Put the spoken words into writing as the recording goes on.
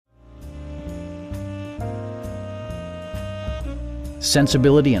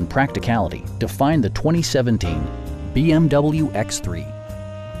Sensibility and practicality define the 2017 BMW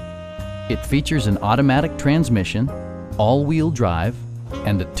X3. It features an automatic transmission, all-wheel drive,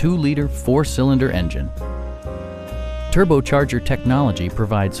 and a 2-liter 4-cylinder engine. Turbocharger technology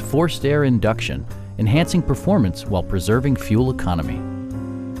provides forced air induction, enhancing performance while preserving fuel economy.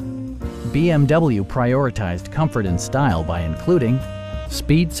 BMW prioritized comfort and style by including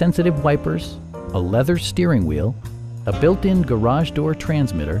speed-sensitive wipers, a leather steering wheel, a built-in garage door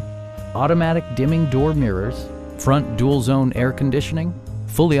transmitter, automatic dimming door mirrors, front dual-zone air conditioning,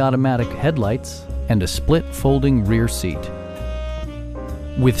 fully automatic headlights, and a split folding rear seat.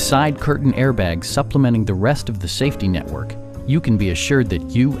 With side curtain airbags supplementing the rest of the safety network, you can be assured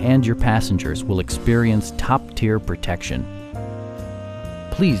that you and your passengers will experience top-tier protection.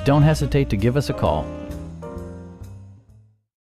 Please don't hesitate to give us a call.